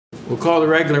We'll call the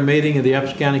regular meeting of the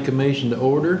Upshur County Commission to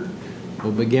order.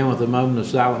 We'll begin with a moment of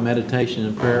silent meditation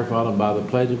and prayer, followed by the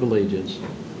Pledge of Allegiance.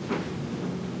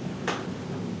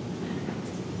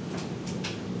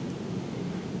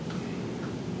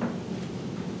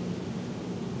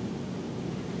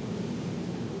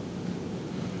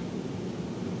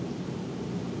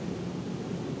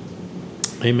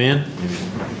 Amen.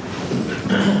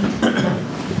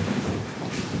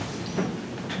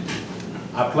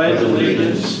 I pledge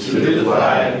allegiance to the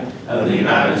flag of the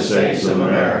United States of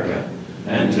America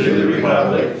and to the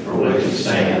republic for which it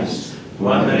stands,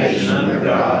 one nation under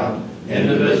God,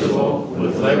 indivisible,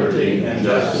 with liberty and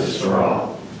justice for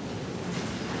all.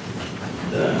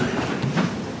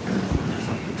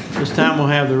 This time we'll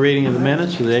have the reading of the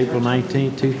minutes for the April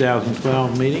 19,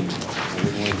 2012 meeting.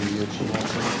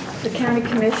 The County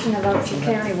Commission of Upshur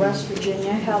County, West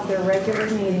Virginia held their regular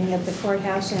meeting at the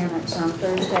Courthouse Annex on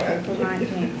Thursday, April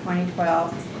 19,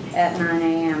 2012 at 9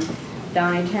 a.m.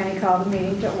 Donnie Tanney called the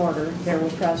meeting to order. There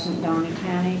were present Donnie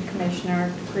Tanney,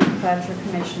 Commissioner, Creed Fletcher,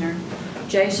 Commissioner,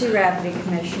 J.C. Rafferty,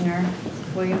 Commissioner,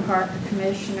 William Parker,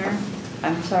 Administrator,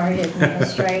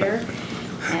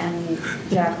 and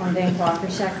Jacqueline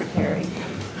Dinkwalker, Secretary.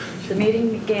 The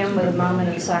meeting began with a moment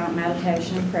of silent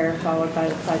meditation and prayer, followed by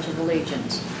the Pledge of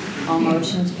Allegiance. All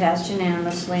motions passed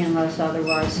unanimously unless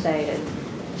otherwise stated.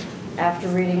 After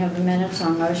reading of the minutes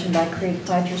on motion by Creed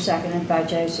Fletcher, seconded by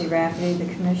J.C. Rafferty,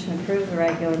 the Commission approved the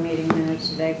regular meeting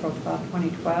minutes of April 12,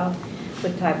 2012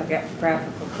 with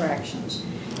typographical corrections.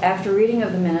 After reading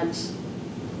of the minutes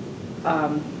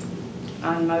on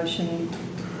motion,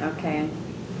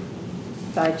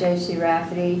 by J.C.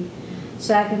 Rafferty,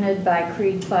 seconded by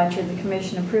Creed Fletcher, the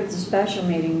Commission approved the special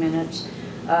meeting minutes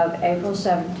of April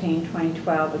 17,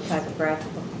 2012 with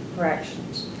typographical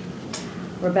corrections.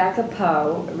 Rebecca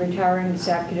Poe, retiring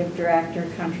Executive Director,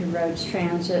 Country Roads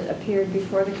Transit, appeared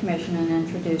before the Commission and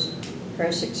introduced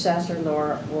her successor,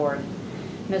 Laura Ward.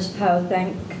 Ms. Poe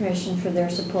thanked the Commission for their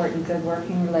support and good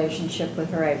working relationship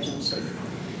with her agency.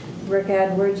 Rick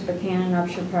Edwards, Buchanan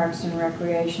Upshur Parks and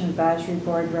Recreation Advisory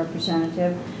Board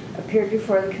Representative, appeared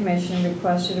before the Commission and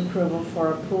requested approval for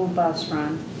a pool bus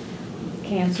run.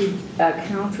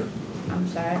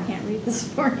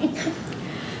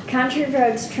 Country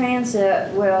Roads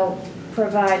Transit will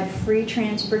provide free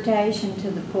transportation to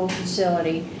the pool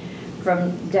facility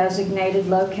from designated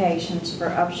locations for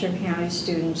Upshur County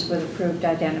students with approved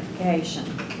identification.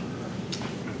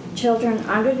 Children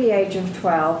under the age of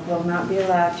 12 will not be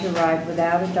allowed to ride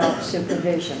without adult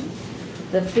supervision.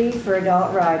 The fee for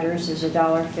adult riders is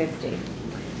 $1.50.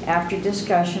 After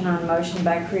discussion on motion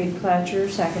by Creed Fletcher,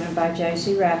 seconded by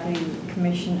J.C. Rafferty, the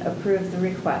Commission approved the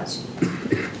request.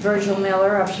 Virgil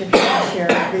Miller, Upshur County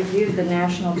Sheriff, reviewed the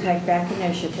National Take Back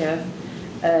Initiative,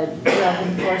 a Drug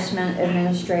Enforcement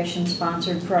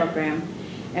Administration-sponsored program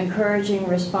encouraging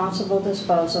responsible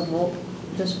disposal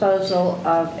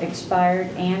of expired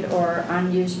and/or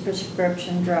unused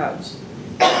prescription drugs.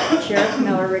 Sheriff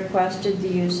Miller requested the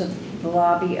use of the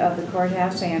lobby of the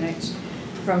Courthouse Annex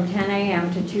from 10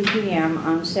 a.m. to 2 p.m.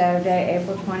 on Saturday,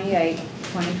 April 28,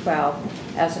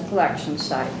 2012, as a collection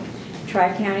site.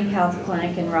 Tri-County Health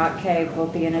Clinic in Rock Cave will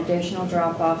be an additional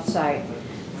drop-off site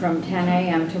from 10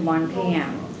 a.m. to 1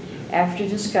 p.m. After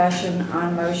discussion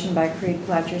on motion by Creed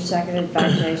Fletcher, seconded by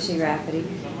J.C. Rafferty,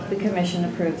 the Commission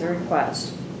approved the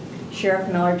request. Sheriff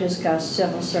Miller discussed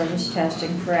civil service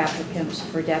testing for applicants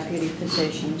for deputy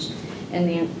positions and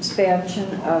the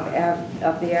expansion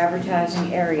of the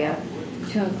advertising area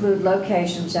to include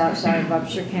locations outside of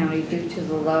Upshur County due to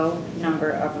the low number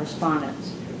of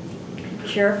respondents.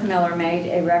 Sheriff Miller made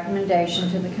a recommendation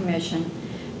to the Commission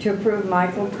to approve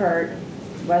Michael Pert,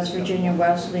 West Virginia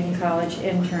Wesleyan College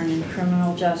intern and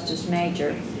criminal justice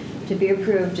major, to be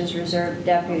approved as reserve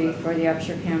deputy for the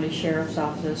Upshur County Sheriff's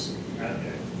Office,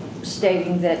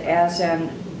 stating that as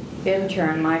an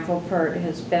intern, Michael Pert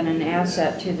has been an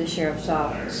asset to the Sheriff's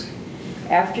Office.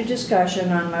 After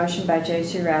discussion on motion by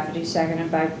J.C. Rafferty,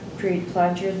 seconded by Creed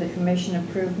Fletcher, the Commission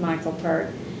approved Michael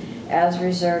Pert as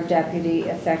reserve deputy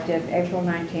effective April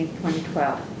 19,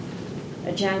 2012.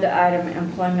 Agenda item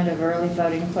employment of early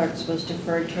voting clerks was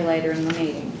deferred to later in the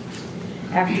meeting.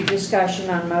 After discussion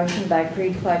on motion by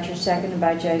Creed Fletcher, seconded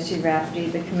by J.C. Rafferty,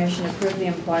 the Commission approved the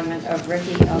employment of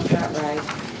Ricky L.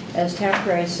 Cutright as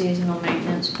temporary seasonal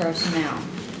maintenance personnel.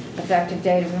 Effective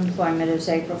date of employment is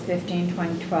April 15,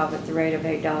 2012 at the rate of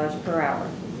 $8 per hour.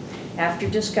 After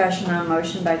discussion on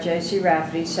motion by J.C.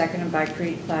 Rafferty, seconded by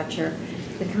Creed Fletcher,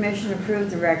 the Commission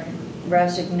approved the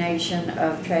resignation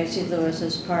of Tracy Lewis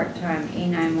as part-time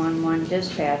E911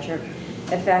 dispatcher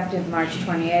effective March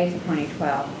 28,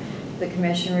 2012. The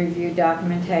commission reviewed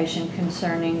documentation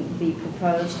concerning the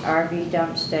proposed RV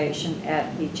dump station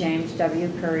at the James W.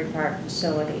 Curry Park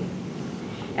facility.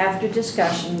 After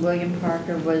discussion, William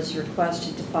Parker was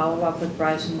requested to follow up with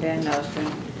Bryson Van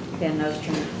Nostrum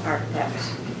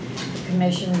Architects. The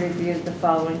commission reviewed the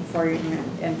following for your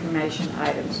information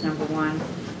items. Number one,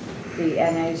 the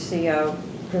NACO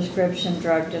prescription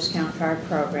drug discount card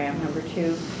program. Number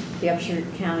two, the Upshur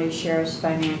County Sheriff's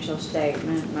financial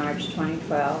statement, March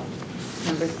 2012.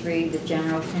 Number three, the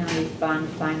General County Fund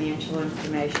financial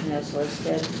information as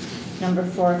listed. Number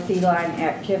four, feline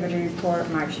activity report,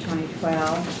 March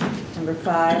 2012. Number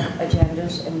five,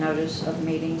 agendas and notice of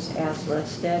meetings as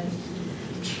listed.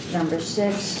 Number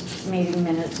six, meeting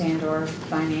minutes and/or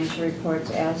financial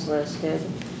reports as listed.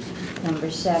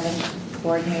 Number seven,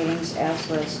 board meetings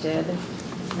as listed.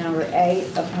 Number eight,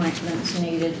 appointments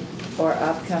needed or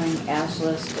upcoming as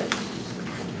listed.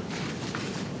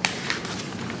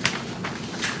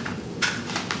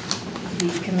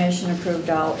 The commission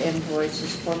approved all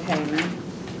invoices for payment.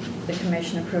 The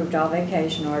commission approved all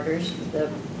vacation orders. The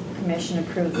commission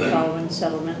approved the following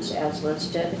settlements as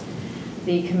listed.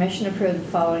 The commission approved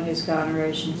the following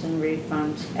exonerations and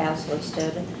refunds as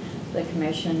listed. The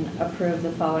commission approved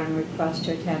the following requests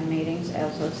to attend meetings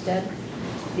as listed.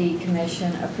 The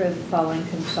commission approved the following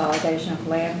consolidation of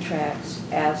land tracts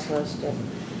as listed.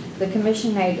 The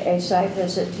commission made a site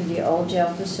visit to the old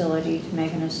jail facility to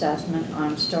make an assessment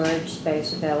on storage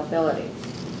space availability.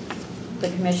 The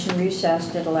commission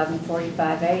recessed at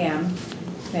 11:45 a.m.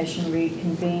 Commission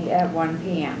reconvened at 1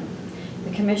 p.m.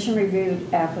 The commission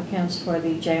reviewed applicants for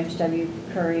the James W.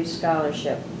 Curry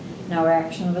Scholarship. No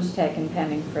action was taken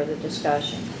pending further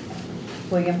discussion.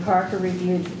 William Parker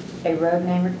reviewed a road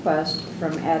name request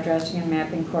from Addressing and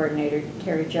Mapping Coordinator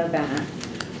Terry Jo Bennett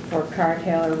for Car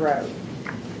Taylor Road.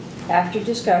 After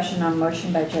discussion on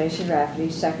motion by J.C. Rafferty,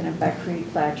 seconded by Creed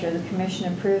Fletcher, the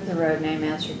commission approved the road name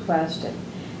as requested.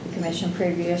 The commission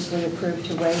previously approved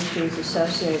to waive fees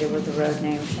associated with the road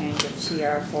name change of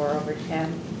CR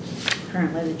 4/10,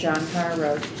 currently the John Carr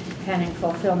Road, pending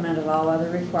fulfillment of all other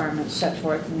requirements set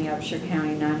forth in the Upshur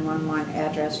County 911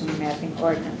 Addressing and Mapping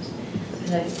Ordinance.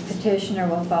 The petitioner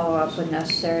will follow up with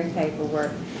necessary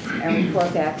paperwork and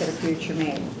report back at a future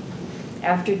meeting.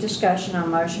 After discussion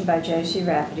on motion by J.C.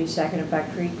 Rafferty, seconded by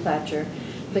Creed Fletcher,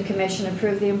 the commission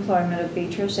approved the employment of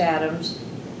Beatrice Adams,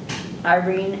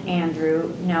 Irene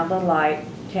Andrew, Nelda Light,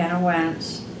 Tana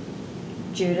Wentz,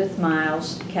 Judith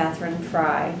Miles, Catherine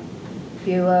Fry,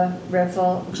 Beulah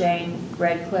Riffle, Jane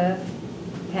Redcliffe,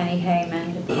 Penny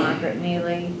Haymond, Margaret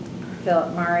Neely,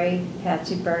 Philip Murray,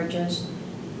 Patsy Burgess,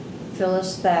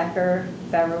 Phyllis Thacker,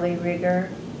 Beverly Rieger,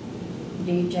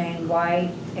 D. Jane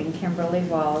White, and Kimberly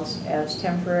Walls as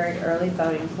temporary early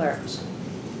voting clerks.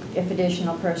 If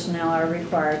additional personnel are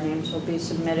required, names will be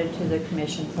submitted to the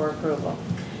commission for approval.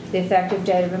 The effective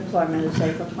date of employment is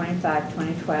April 25,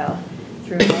 2012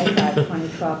 through May 5,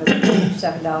 2012 at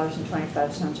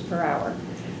 $7.25 per hour.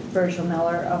 Virgil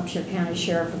Miller, Upshur County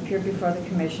Sheriff, appeared before the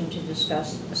commission to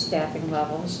discuss staffing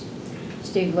levels.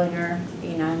 Steve Linger,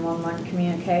 E911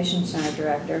 Communications Center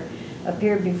Director,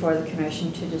 appeared before the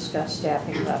commission to discuss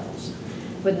staffing levels.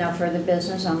 With no further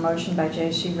business, on motion by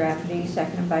J.C. Rafferty,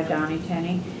 seconded by Donnie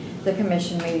Tenney, the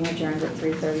commission meeting adjourned at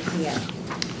 3:30 p.m.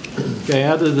 Okay,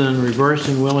 other than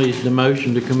reversing Willie's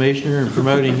demotion to commissioner and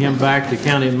promoting him back to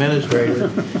county administrator,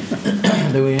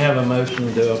 do we have a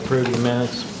motion to approve the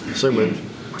minutes? So moved.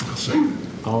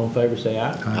 All in favor say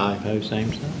aye. Aye. Opposed,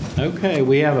 same sign. Okay,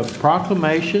 we have a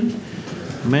proclamation,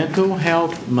 Mental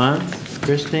Health Month.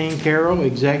 Christine Carroll,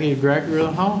 Executive Director of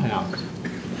the Hall House.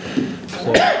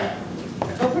 So,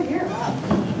 Over here.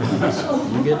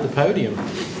 you get the podium.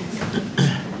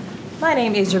 My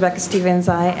name is Rebecca Stevens.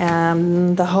 I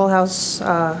am the Hull House,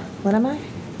 what am I?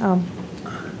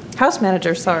 House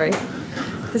manager, sorry.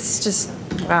 This is just,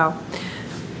 wow.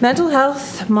 Mental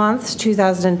Health Month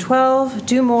 2012,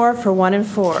 do more for 1 and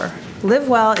 4. Live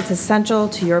well is essential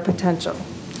to your potential.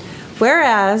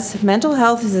 Whereas mental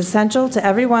health is essential to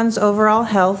everyone's overall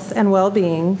health and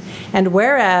well-being, and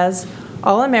whereas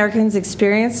all Americans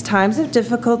experience times of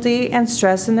difficulty and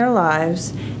stress in their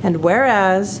lives, and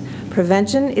whereas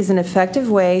prevention is an effective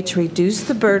way to reduce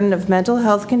the burden of mental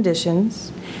health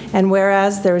conditions, and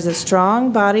whereas there is a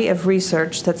strong body of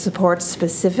research that supports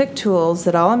specific tools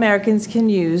that all Americans can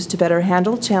use to better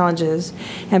handle challenges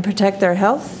and protect their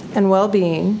health and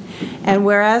well-being, and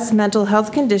whereas mental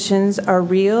health conditions are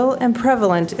real and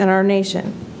prevalent in our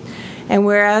nation, and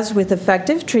whereas with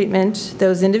effective treatment,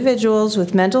 those individuals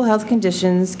with mental health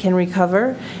conditions can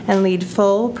recover and lead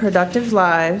full, productive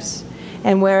lives,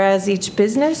 And whereas each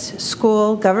business,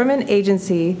 school, government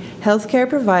agency, healthcare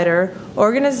provider,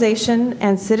 organization,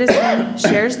 and citizen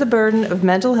shares the burden of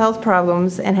mental health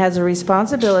problems and has a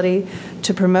responsibility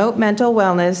to promote mental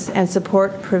wellness and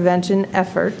support prevention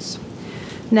efforts.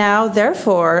 Now,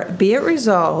 therefore, be it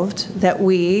resolved that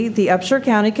we, the Upshur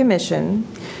County Commission,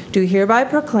 do hereby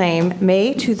proclaim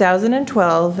May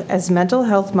 2012 as Mental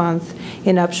Health Month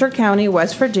in Upshur County,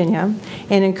 West Virginia,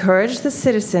 and encourage the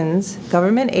citizens,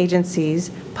 government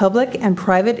agencies, public and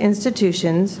private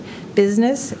institutions,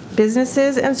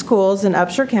 businesses, and schools in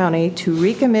Upshur County to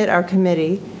recommit our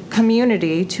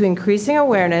community to increasing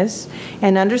awareness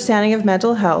and understanding of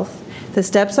mental health, the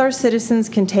steps our citizens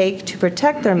can take to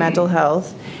protect their mental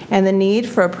health, and the need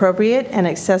for appropriate and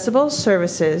accessible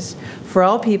services for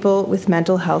all people with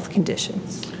mental health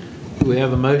conditions. Do we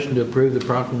have a motion to approve the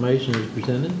proclamation as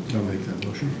presented? I'll make that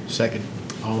motion. Second.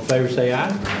 All in favor say aye.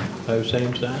 Opposed,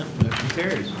 same sign. Motion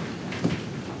carries.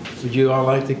 Would you all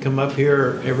like to come up here,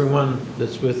 or everyone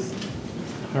that's with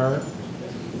her,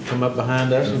 come up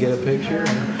behind us and get a picture?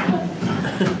 Do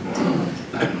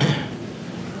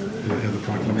we have the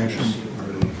proclamation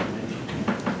already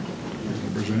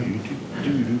presented?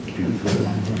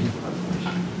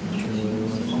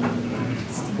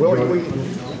 Well, do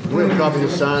we have a copy to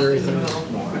sign or anything?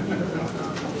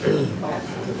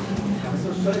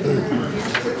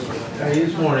 How are you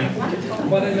this morning?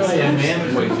 Hi, young man.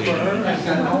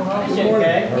 You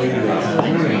okay? How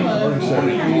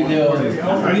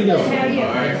you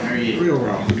doing? Real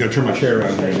well. You gotta turn my chair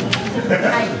around there.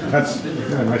 That's a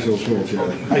nice little swivel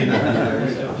chair. How you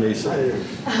doing? Jason.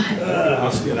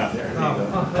 I'll sit out there.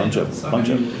 Bunch up.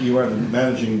 You are the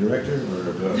managing director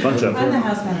or? Bunch up. I'm the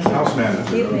house manager. House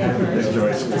manager. Thanks,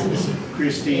 Joyce.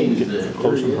 Christine is the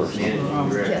Close and personal. managing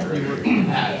director.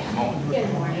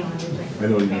 I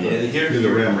know you're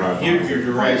the ramrod. Here's your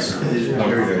director.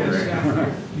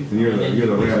 And you're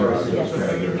the ramrod.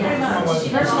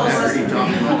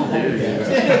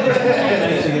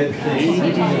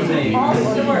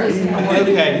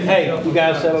 Okay, hey, you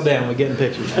guys settle down. We're getting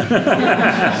pictures.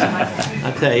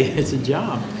 I tell you, it's a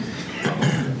job.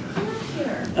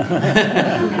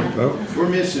 We're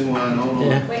missing one, hold on.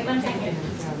 Yeah. Wait 1 second.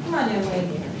 Come on in, wait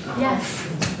here. Yes.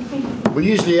 We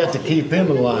usually have to keep him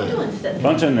alive.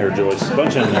 Bunch in there, Joyce.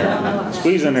 Bunch in there.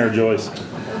 Squeeze in there, Joyce.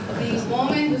 The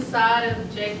woman beside of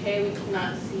JK, we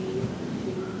cannot see.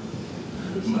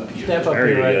 Step up There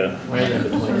here, you right, go. right in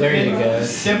between. There you go.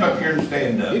 Step up here and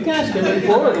stand up. You guys can move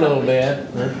forward a little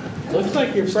bit. Looks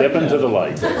like you're Step afraid into of the it.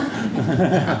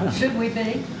 light. Should we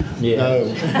be? Yeah.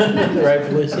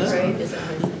 Rightfully so.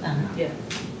 Yeah.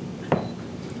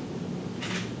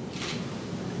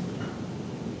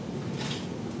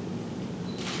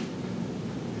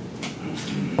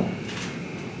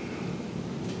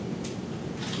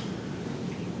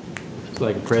 It's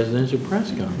like a presidential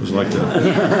press It conference. was like that.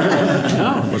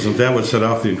 No. Wasn't that what set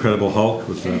off the Incredible Hulk?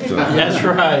 Was that That's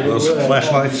right. it those was.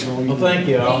 flashlights? Well, thank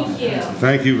you all.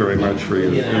 Thank you very much for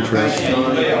your interest.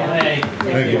 Hey.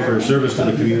 Thank you for your service to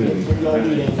the community.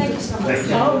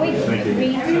 Oh, we do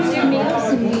meals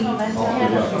and we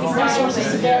have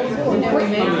resources available. We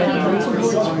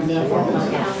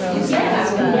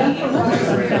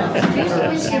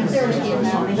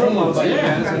want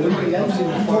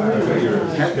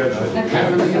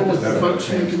people Folks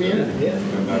in the community. I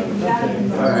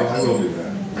will do that.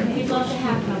 We'd love to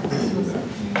have copies.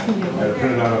 I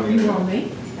print it out on the. want me?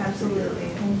 Absolutely.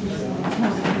 Thank you so much.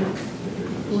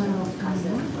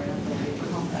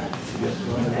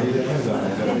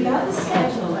 Got the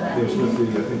schedule. It was with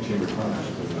the, I think, Chamber of Commerce.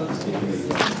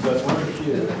 But why don't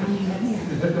you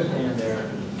stand there?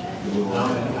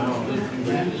 I'll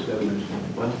introduce those.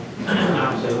 Well,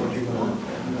 I'll say what you're going to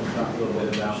talk a little bit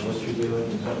about what you're doing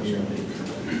and something you're going to do.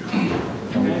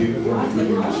 How many people want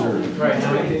to serve? Right,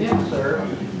 how many people serve?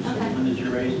 When did you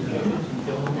raise the kids?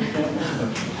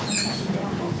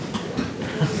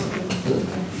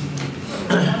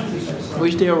 We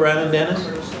still running, Dennis?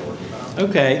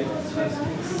 Okay.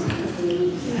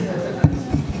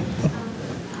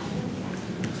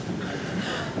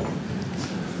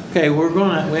 Okay,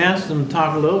 we asked them to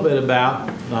talk a little bit about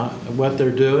what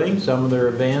they're doing, some of their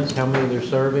events, how many they're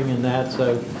serving and that,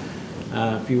 so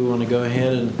if you want to go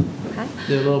ahead and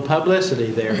do a little publicity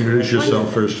there. Introduce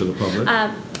yourself first to the public.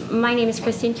 My name is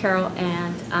Christine Carroll,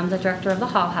 and I'm the director of the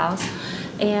Hall House.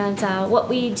 And what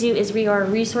we do is we are a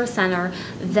resource center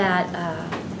that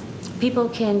people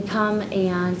can come,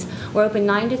 and we're open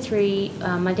 9 to 3,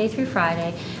 Monday through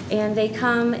Friday. And they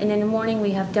come, and in the morning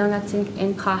we have donuts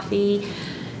and coffee.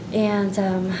 And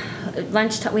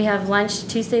we have lunch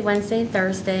Tuesday, Wednesday, and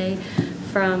Thursday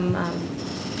from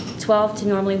 12 12 to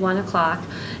normally 1 o'clock.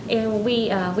 And we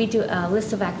do a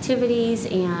list of activities,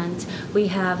 and we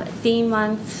have theme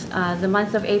month. The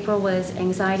month of April was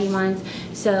Anxiety Month,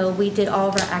 so we did all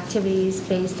of our activities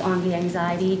based on the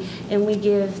anxiety, and we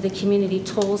give the community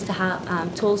tools to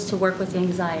have tools to work with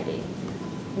anxiety.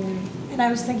 And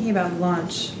I was thinking about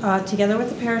lunch. Together with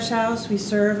the Parish House, we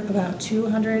serve about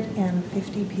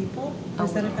 250 people.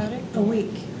 Is that about it? A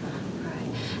week. Right.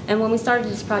 And when we started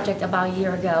this project about a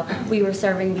year ago, we were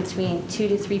serving between 2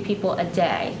 to 3 people a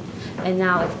day, and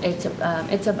now it's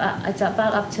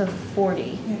about up to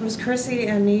 40. It was Chrissy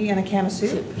and me and a can of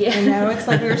soup. Yeah. And now it's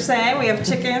like we were saying, we have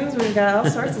chickens, we've got all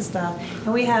sorts of stuff.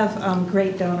 And we have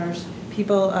great donors.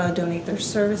 People donate their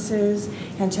services,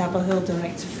 and Chapel Hill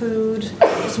donates food.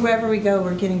 Just wherever we go,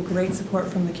 we're getting great support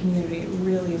from the community. It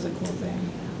really is a cool thing.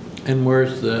 And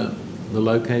where's the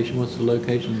location? What's the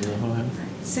location of the whole house?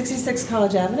 66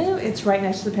 College Avenue. It's right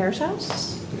next to the Parish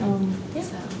House. Yeah.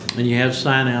 And you have a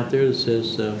sign out there that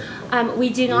says, We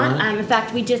do not. Lunch? In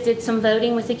fact, we just did some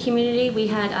voting with the community. We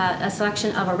had a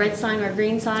selection of a red sign or a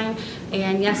green sign,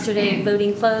 and yesterday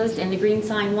voting closed and the green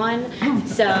sign won.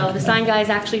 So the sign guy is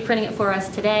actually printing it for us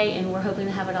today, and we're hoping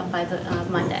to have it up by the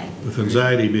Monday. With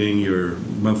anxiety being your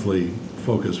monthly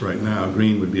focus right now,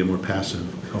 green would be a more passive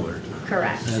color.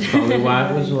 Correct. that's probably why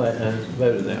it was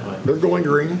voted that way. They're going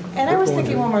green. And I was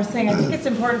thinking one more thing. I think it's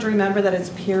important to remember that it's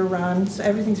peer-run, so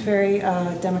everything's very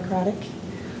democratic.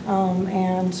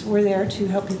 And we're there to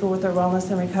help people with their wellness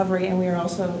and recovery, and we are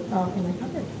also in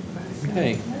recovery. So,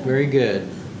 Okay, very good.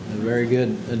 A very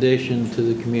good addition to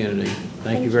the community.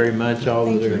 Thank you very much, all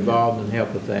that are involved and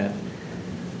help with that.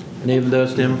 And even though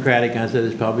it's Democratic, I said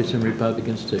there's probably some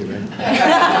Republicans too, right?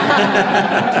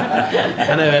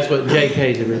 I know that's what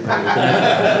JK's a Republican.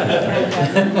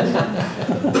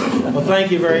 Well, thank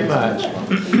you very much.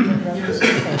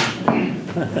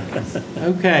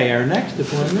 Okay, our next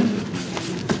appointment.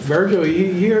 Virgil, are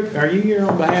you here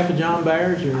on behalf of John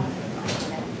Byers, or?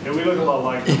 Yeah, we look a lot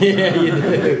like him. Yeah, you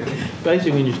do.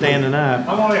 Especially when you're standing up.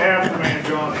 I'm only half the man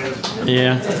John is.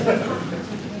 Yeah.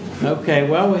 Okay,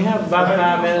 well, we have about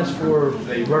 5 minutes for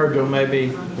Virgil.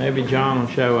 Maybe John will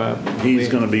show up. He's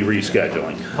going to be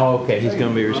rescheduling. Oh, okay, he's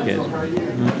going to be rescheduled.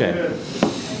 Okay.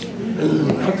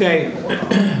 Okay,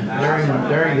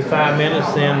 during the 5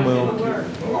 minutes, then we'll.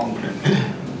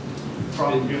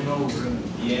 Problem getting over it.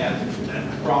 Yeah, that's the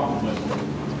problem with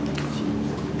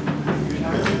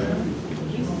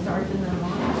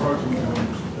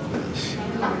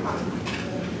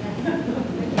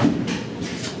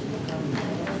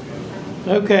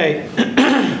Okay,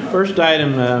 first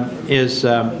item is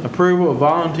approval of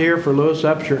volunteer for Lewis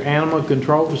Upshur Animal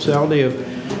Control Facility of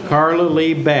Carla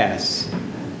Lee Bass.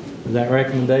 Does that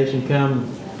recommendation come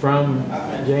from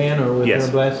Jan or with Yes.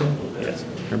 her blessing? Yes.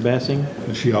 Her blessing?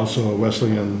 Is she also a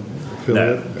Wesleyan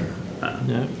affiliate?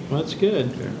 No, well, that's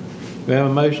good. We have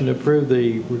a motion to approve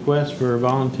the request for a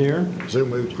volunteer. So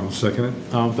moved. I'll second it.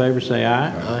 All in favor, say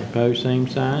aye. Aye. Opposed, same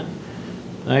sign.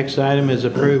 Next item is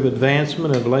approve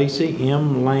advancement of Lacey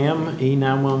M. Lamb,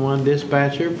 E911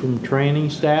 dispatcher from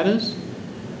training status,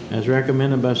 as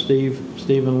recommended by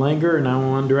Stephen Linger,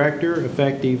 911 director,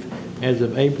 effective as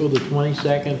of April the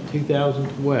 22nd,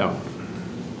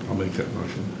 2012. I'll make that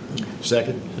motion.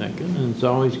 Second. Second, and it's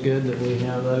always good that we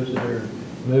have those that are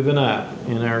moving up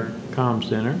in our comm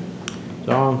center.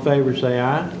 So all in favor, say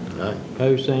aye. Aye.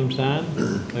 Opposed, same sign.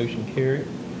 Motion carried.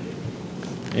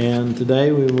 And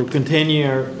today we will continue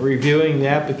our reviewing the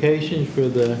applications for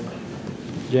the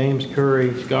James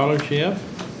Curry Scholarship.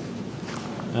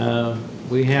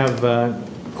 We have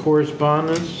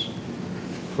correspondence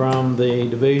from the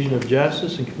Division of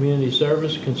Justice and Community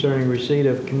Service concerning receipt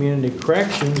of Community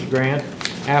Corrections Grant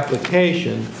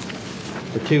application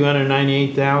for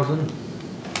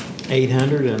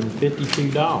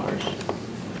 $298,852.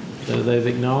 So they've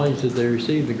acknowledged that they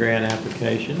received the grant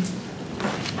application.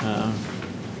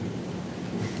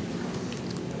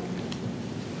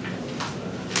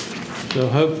 So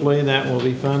hopefully that will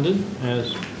be funded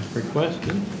as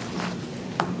requested.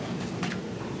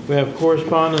 We have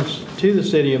correspondence to the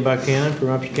City of Buchanan from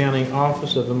Upshur County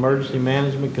Office of Emergency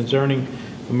Management concerning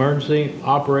emergency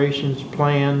operations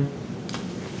plan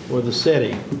for the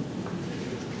city.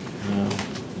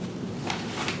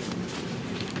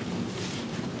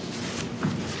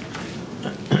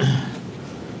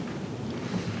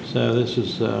 So this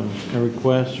is a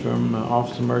request from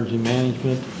Office of Emergency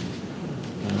Management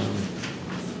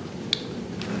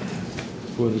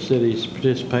for the city's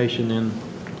participation in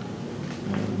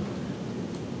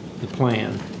the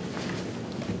plan.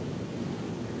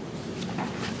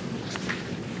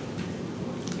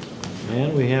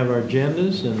 And we have our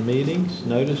agendas and meetings,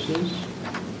 notices.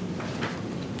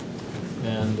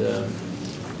 And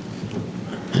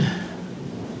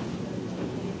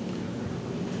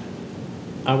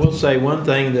I will say one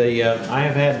thing, I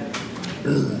have had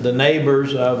the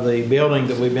neighbors of the building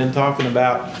that we've been talking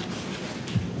about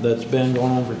that's been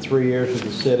going on for 3 years with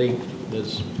the city,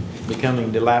 that's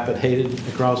becoming dilapidated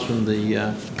across from the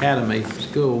academy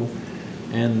school.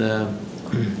 And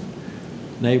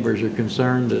neighbors are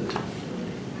concerned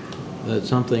that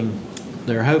something,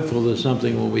 they're hopeful that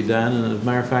something will be done. And as a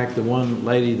matter of fact, the one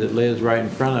lady that lives right in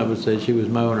front of us said she was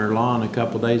mowing her lawn a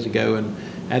couple of days ago and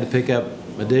had to pick up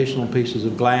additional pieces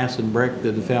of glass and brick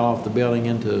that fell off the building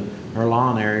into her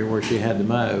lawn area where she had to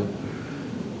mow,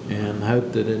 and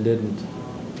hoped that it didn't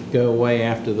go away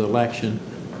after the election.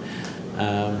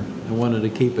 I wanted to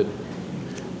keep it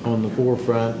on the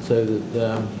forefront so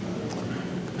that,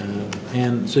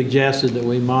 and suggested that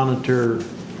we monitor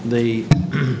the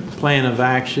plan of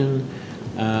action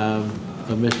of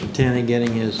Mr. Tenney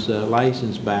getting his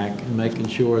license back and making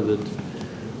sure that,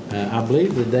 I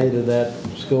believe the date of that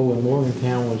school in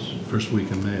Morgantown was First week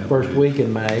in May. first week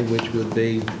in May, which would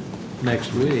be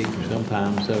next week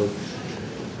sometime. So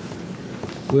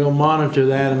we'll monitor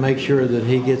that and make sure that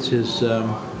he gets his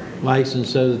license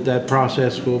so that that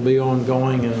process will be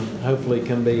ongoing and hopefully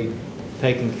can be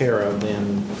taken care of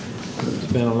then.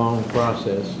 It's been a long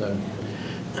process. So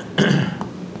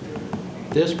at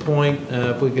this point,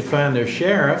 if we could find their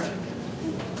sheriff,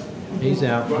 he's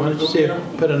out. Why don't you see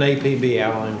if, put an APB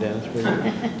out on him, Dennis, will you?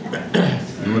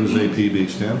 And what does APB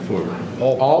stand for?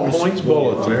 All Points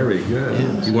Bulletin. Very good.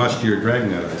 Yes. You watched your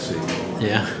Dragnet, I see.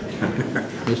 Yeah.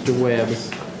 Mr. Webb.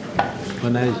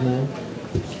 Wasn't that his name?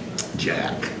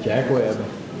 Jack. Jack Webb.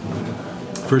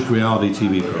 First reality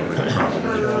TV program,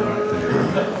 probably.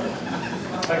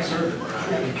 Thanks, sir.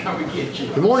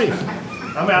 Good morning.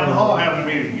 I'm out in the hall having a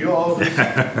meeting. You all,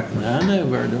 I know,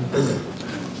 Virgil.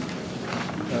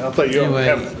 I thought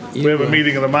we have a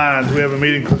meeting of the minds. We have a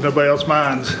meeting because nobody else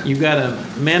minds. You've got a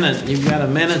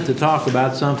minute to talk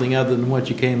about something other than what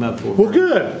you came up for. Well,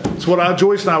 good. It's what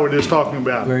Joyce and I were just talking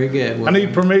about. Very good. I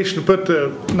need permission to put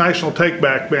the National Take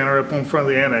Back banner up in front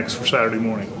of the annex for Saturday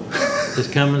morning. It's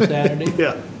coming Saturday?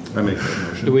 Yeah. I make that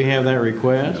motion. Do we have that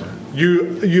request?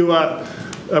 You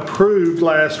approved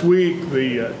last week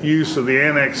the use of the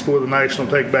annex for the National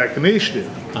Take Back Initiative.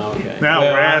 Okay. Now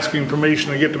Well, we're asking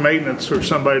permission to get the maintenance or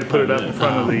somebody to put it up in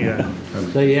front of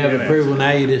the, So you have annex. approval,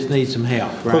 now you just need some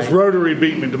help, because right? Rotary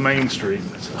beat me to Main Street.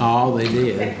 Oh, they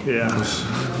did. Yeah.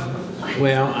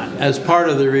 Well, as part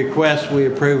of the request we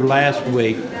approved last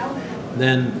week,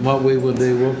 then what we will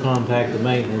do, we'll contact the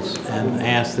maintenance and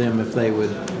ask them if they would,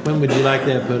 when would you like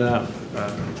that put up?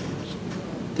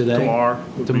 Today? Tomorrow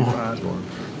would be Tomorrow. fine.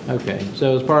 Okay,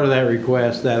 so as part of that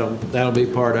request, that'll be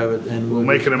part of it, and We'll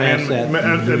make an just pass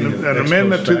amendment, that. an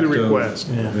amendment to the request.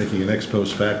 Yeah. Making an ex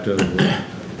post facto.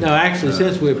 No, actually,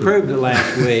 since we approved it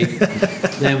last week,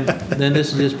 then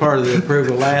this is just part of the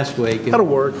approval last week. That'll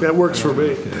work. That works for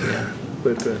me. Yeah.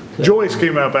 But Joyce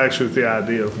came up actually with the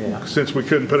idea, Yeah. since we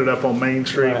couldn't put it up on Main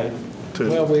Street, Right. to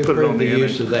Well, we put it on approved the the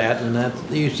use annex. of that, and that,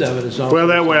 the use of it is all. Well,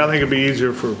 that way I think it'd be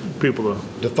easier for people to,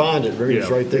 Defined it, it's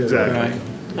Yeah, right there. exactly. Right.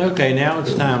 Okay, now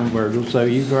it's time, Virgil, so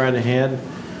you go right ahead.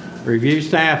 Review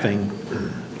staffing.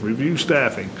 review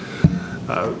staffing.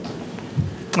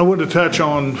 I wanted to touch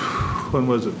on, when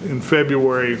was it? In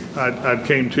February, I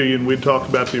came to you and we talked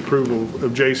about the approval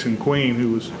of Jason Queen,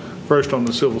 who was first on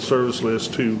the civil service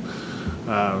list to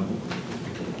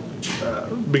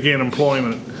begin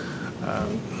employment.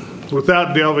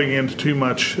 Without delving into too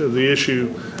much of the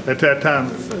issue, at that time,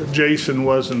 Jason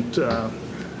wasn't, there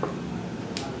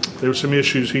were some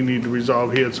issues he needed to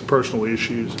resolve. He had some personal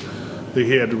issues that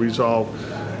he had to resolve,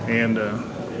 and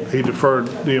he deferred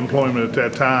the employment at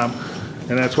that time.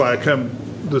 And that's why I come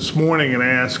this morning and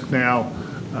ask now.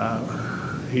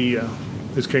 He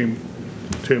just came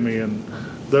to me, and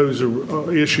those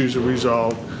issues are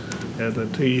resolved, and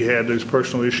that he had those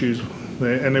personal issues,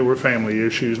 and they were family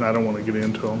issues, and I don't want to get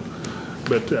into them.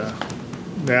 But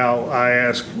now I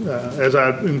ask, as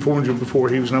I informed you before,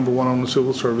 he was number 1 on the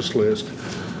civil service list,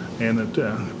 and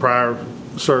that prior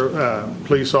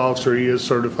police officer, he is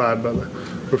certified by the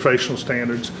professional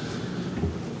standards.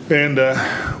 And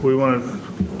we wanted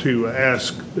to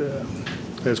ask,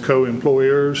 as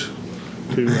co-employers,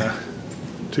 to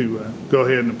go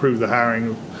ahead and approve the hiring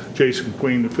of Jason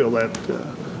Queen to fill that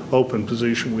open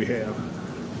position we have.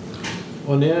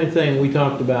 Well, the only thing we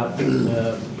talked about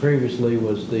previously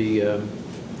was the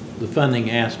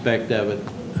funding aspect of it.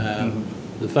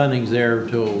 The funding's there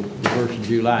till the 1st of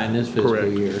July in this fiscal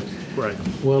Correct. year. Right.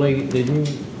 Willie, did you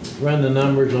run the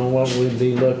numbers on what we'd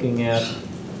be looking at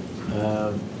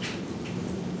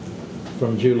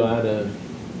from July to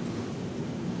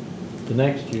The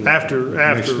next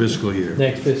July. Next fiscal year.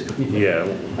 Next fiscal year.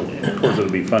 Yeah, of course, it'll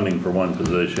be funding for one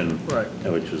position. Right.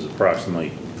 Which is approximately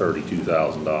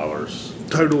 $32,000.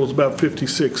 Total is about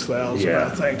 56,000, I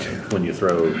think. When you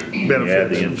throw, you add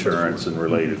the insurance and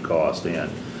related cost in.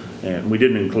 And we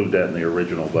didn't include that in the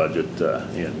original budget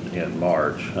in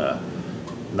March,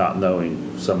 not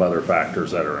knowing some other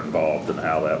factors that are involved and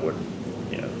how that would,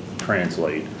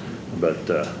 translate. But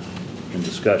in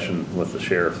discussion with the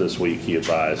sheriff this week, he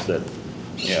advised that,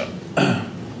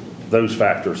 those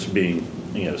factors being,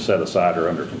 set aside or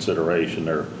under consideration,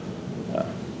 or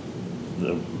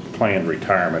the planned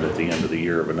retirement at the end of the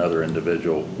year of another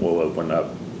individual will open up,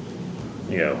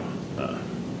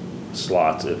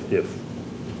 slots if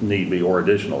need be, or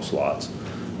additional slots,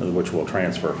 which will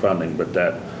transfer funding, but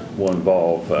that will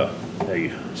involve a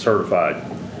certified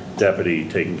deputy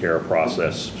taking care of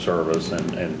process service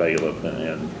and bailiff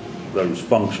and those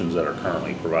functions that are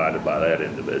currently provided by that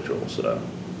individual. So,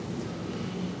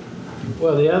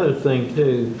 Well, the other thing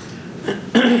too,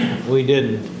 we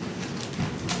didn't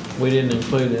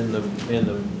include in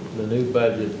the new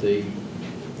budget the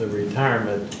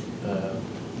retirement,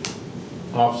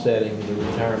 offsetting the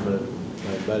retirement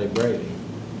of Buddy Brady.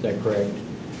 Is that correct?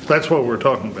 That's what we're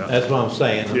talking about. That's what I'm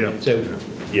saying. I mean, Yeah. So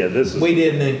yeah, this is. we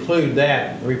didn't include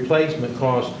that replacement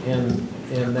cost in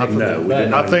that. No, we did I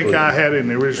not. think I had in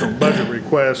the original budget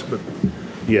request, but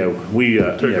Yeah, we,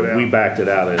 Took it out. we backed it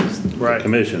out as the Right.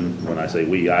 commission. When I say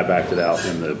we, I backed it out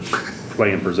in the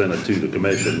plan presented to the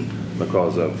commission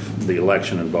because of the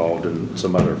election involved and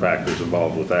some other factors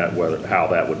involved with that, how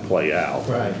that would play out.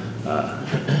 Right.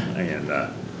 And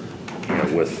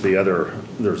with the other,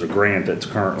 there's a grant that's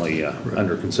currently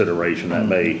under consideration that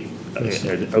may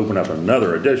open up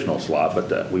another additional slot,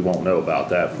 but we won't know about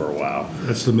that for a while.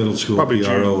 That's the middle school Probably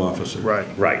PRO June. officer. right.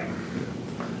 Right.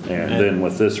 And then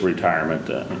with this retirement,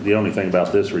 the only thing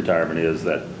about this retirement is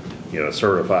that, a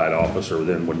certified officer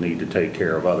then would need to take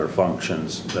care of other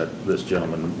functions that this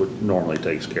gentleman normally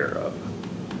takes care of.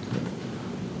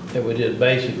 It would just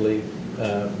basically,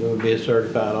 there would be a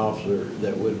certified officer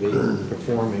that would be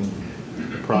performing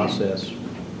the process.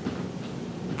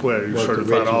 Well, your What the certified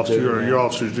Richards officer, do now. your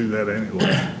officers do that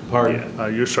anyway.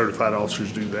 Pardon? Your certified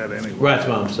officers do that anyway. Right, that's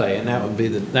what I'm saying. That would be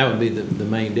the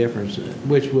main difference,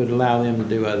 which would allow them to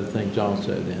do other things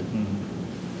also then.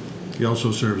 He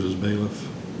also serves as bailiff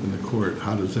in the court.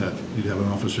 How does that, you'd have an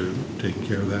officer taking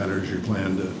care of that, or is your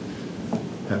plan to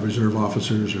have reserve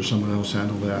officers or someone else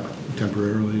handle that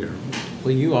temporarily, or?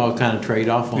 Well, you all kind of trade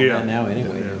off on Yeah. that now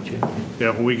anyway, Yeah. don't you? Yeah,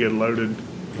 when we get loaded,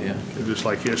 Yeah. just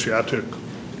like yesterday, I took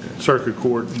circuit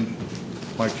court and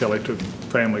Mike Kelly took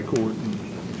family court and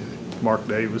Mark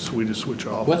Davis, we just switch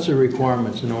off. What's the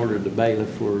requirements in order to bailiff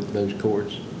for those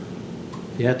courts?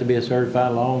 You have to be a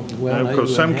certified law? Well, no, you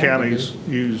Because some wouldn't have to be. counties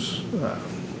use,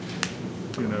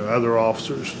 other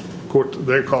officers,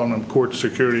 they're calling them court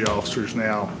security officers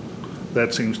now.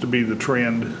 That seems to be the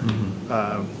trend.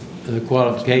 The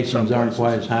qualifications Some aren't places.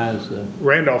 quite as high as the,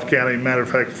 Randolph County, matter of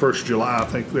fact, 1st July, I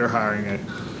think they're hiring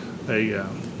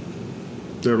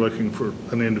they're looking for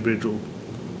an individual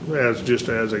just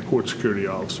as a court security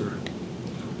officer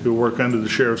who'll work under the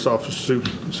sheriff's office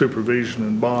supervision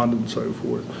and bond and so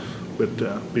forth,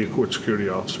 but be a court security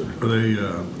officer. Or they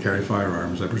carry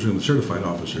firearms, I presume the certified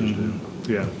officers do.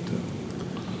 Yeah.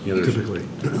 There's Typically.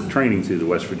 training through the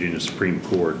West Virginia Supreme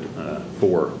Court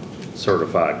for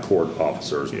certified court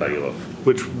officers, bailiff.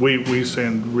 Which we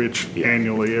send Rich Yeah.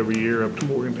 annually every year up to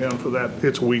Morgantown for that.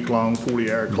 It's a week-long,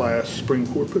 40-hour class Supreme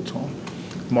Court puts on.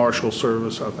 Marshal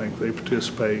Service, I think they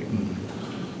participate, and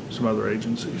some other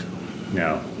agencies.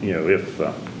 Now, if,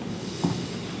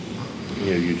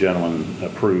 you gentlemen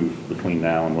approve between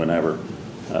now and whenever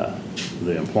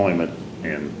the employment,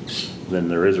 and then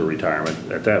there is a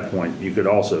retirement, at that point, you could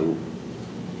also,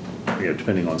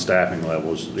 depending on staffing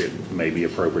levels, it may be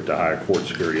appropriate to hire a court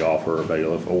security officer or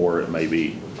bailiff, or it may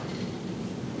be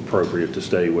appropriate to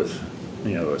stay with,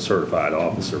 a certified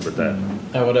officer, but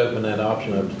that would open that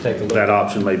option up to take a look. that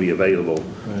option may be available,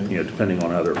 Right. depending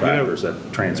on other factors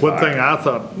that transpire. One thing I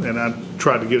thought, and I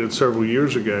tried to get it several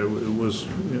years ago, it was,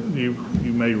 you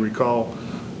may recall,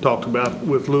 talked about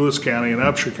with Lewis County and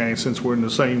Upshur County, since we're in the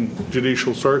same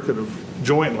judicial circuit, of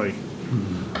jointly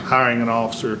hiring an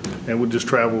officer and would just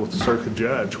travel with the circuit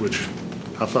judge, which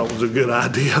I thought was a good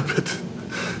idea, but,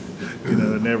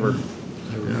 it never.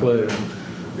 Flew.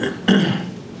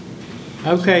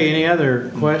 Okay, any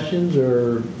other questions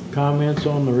or comments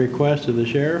on the request of the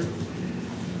sheriff?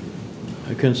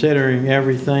 Considering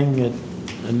everything, it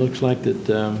looks like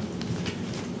that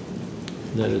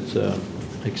it's a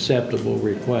acceptable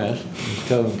request. It's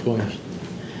co-employment.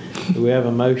 Do we have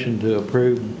a motion to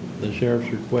approve the sheriff's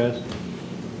request?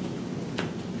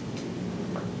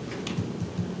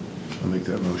 I'll make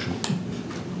that motion.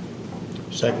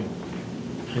 Second.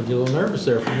 Had you a little nervous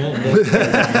there for a minute, didn't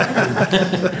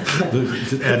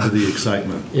you? To add to the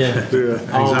excitement. Yeah.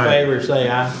 All in Anxiety. favor, say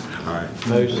aye. All right.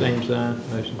 Opposed, same sign.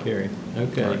 Motion carried.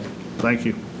 Okay. Thank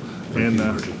you. And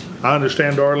I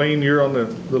understand, Darlene, you're on the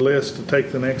list to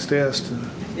take the next test.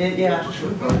 Yeah.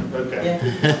 Okay.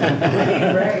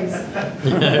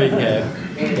 There you go.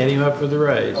 Get him up for the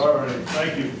raise. All right,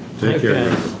 thank you. Take care.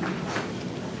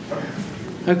 Okay.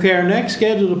 Okay, our next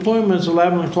scheduled appointment is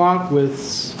 11 o'clock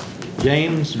with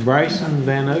James Bryson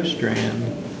Van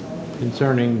Ostrand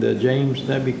concerning the James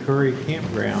W. Curry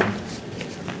Campground.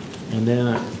 And then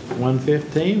at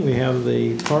 1:15, we have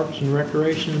the Parks and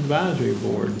Recreation Advisory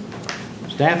Board.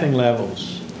 Staffing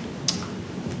levels.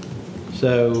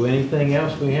 So anything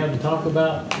else we have to talk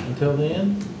about until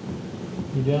then?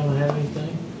 You gentlemen have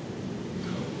anything?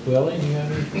 Willie, do you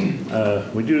have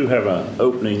anything? We do have an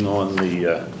opening on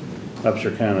the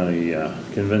Upshur County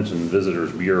Convention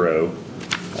Visitors Bureau.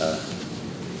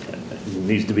 It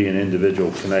needs to be an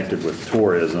individual connected with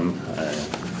tourism.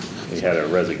 We had a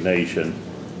resignation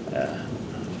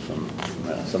from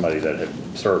somebody that had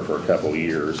served for a couple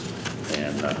years.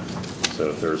 And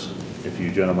so if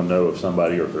you gentlemen know of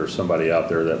somebody, or if there's somebody out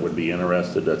there that would be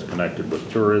interested that's connected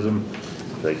with tourism,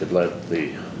 they could let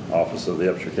the Office of the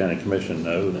Upshur County Commission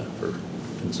know that for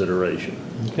consideration.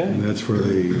 Okay. And that's for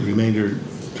the remainder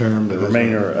term? The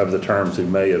remainder of the term to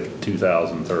May of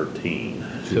 2013.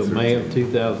 Till May of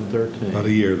 2013. About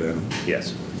a year then.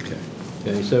 Yes. Okay.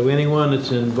 Okay, so anyone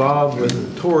that's involved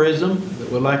with tourism that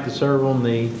would like to serve on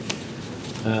the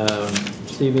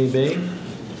CVB,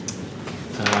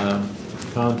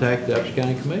 contact the Upshur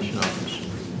County Commission Office.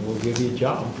 We'll give you a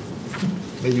job.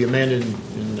 Maybe Amanda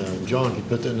and John could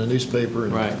put that in the newspaper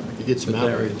and Right. get some Put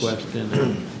that outreach. request in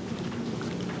there.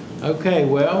 Okay,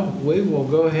 well, we will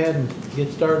go ahead and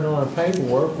get started on our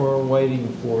paperwork. We're waiting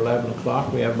for 11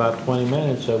 o'clock. We have about 20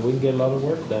 minutes, so we can get a lot of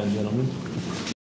work done, gentlemen.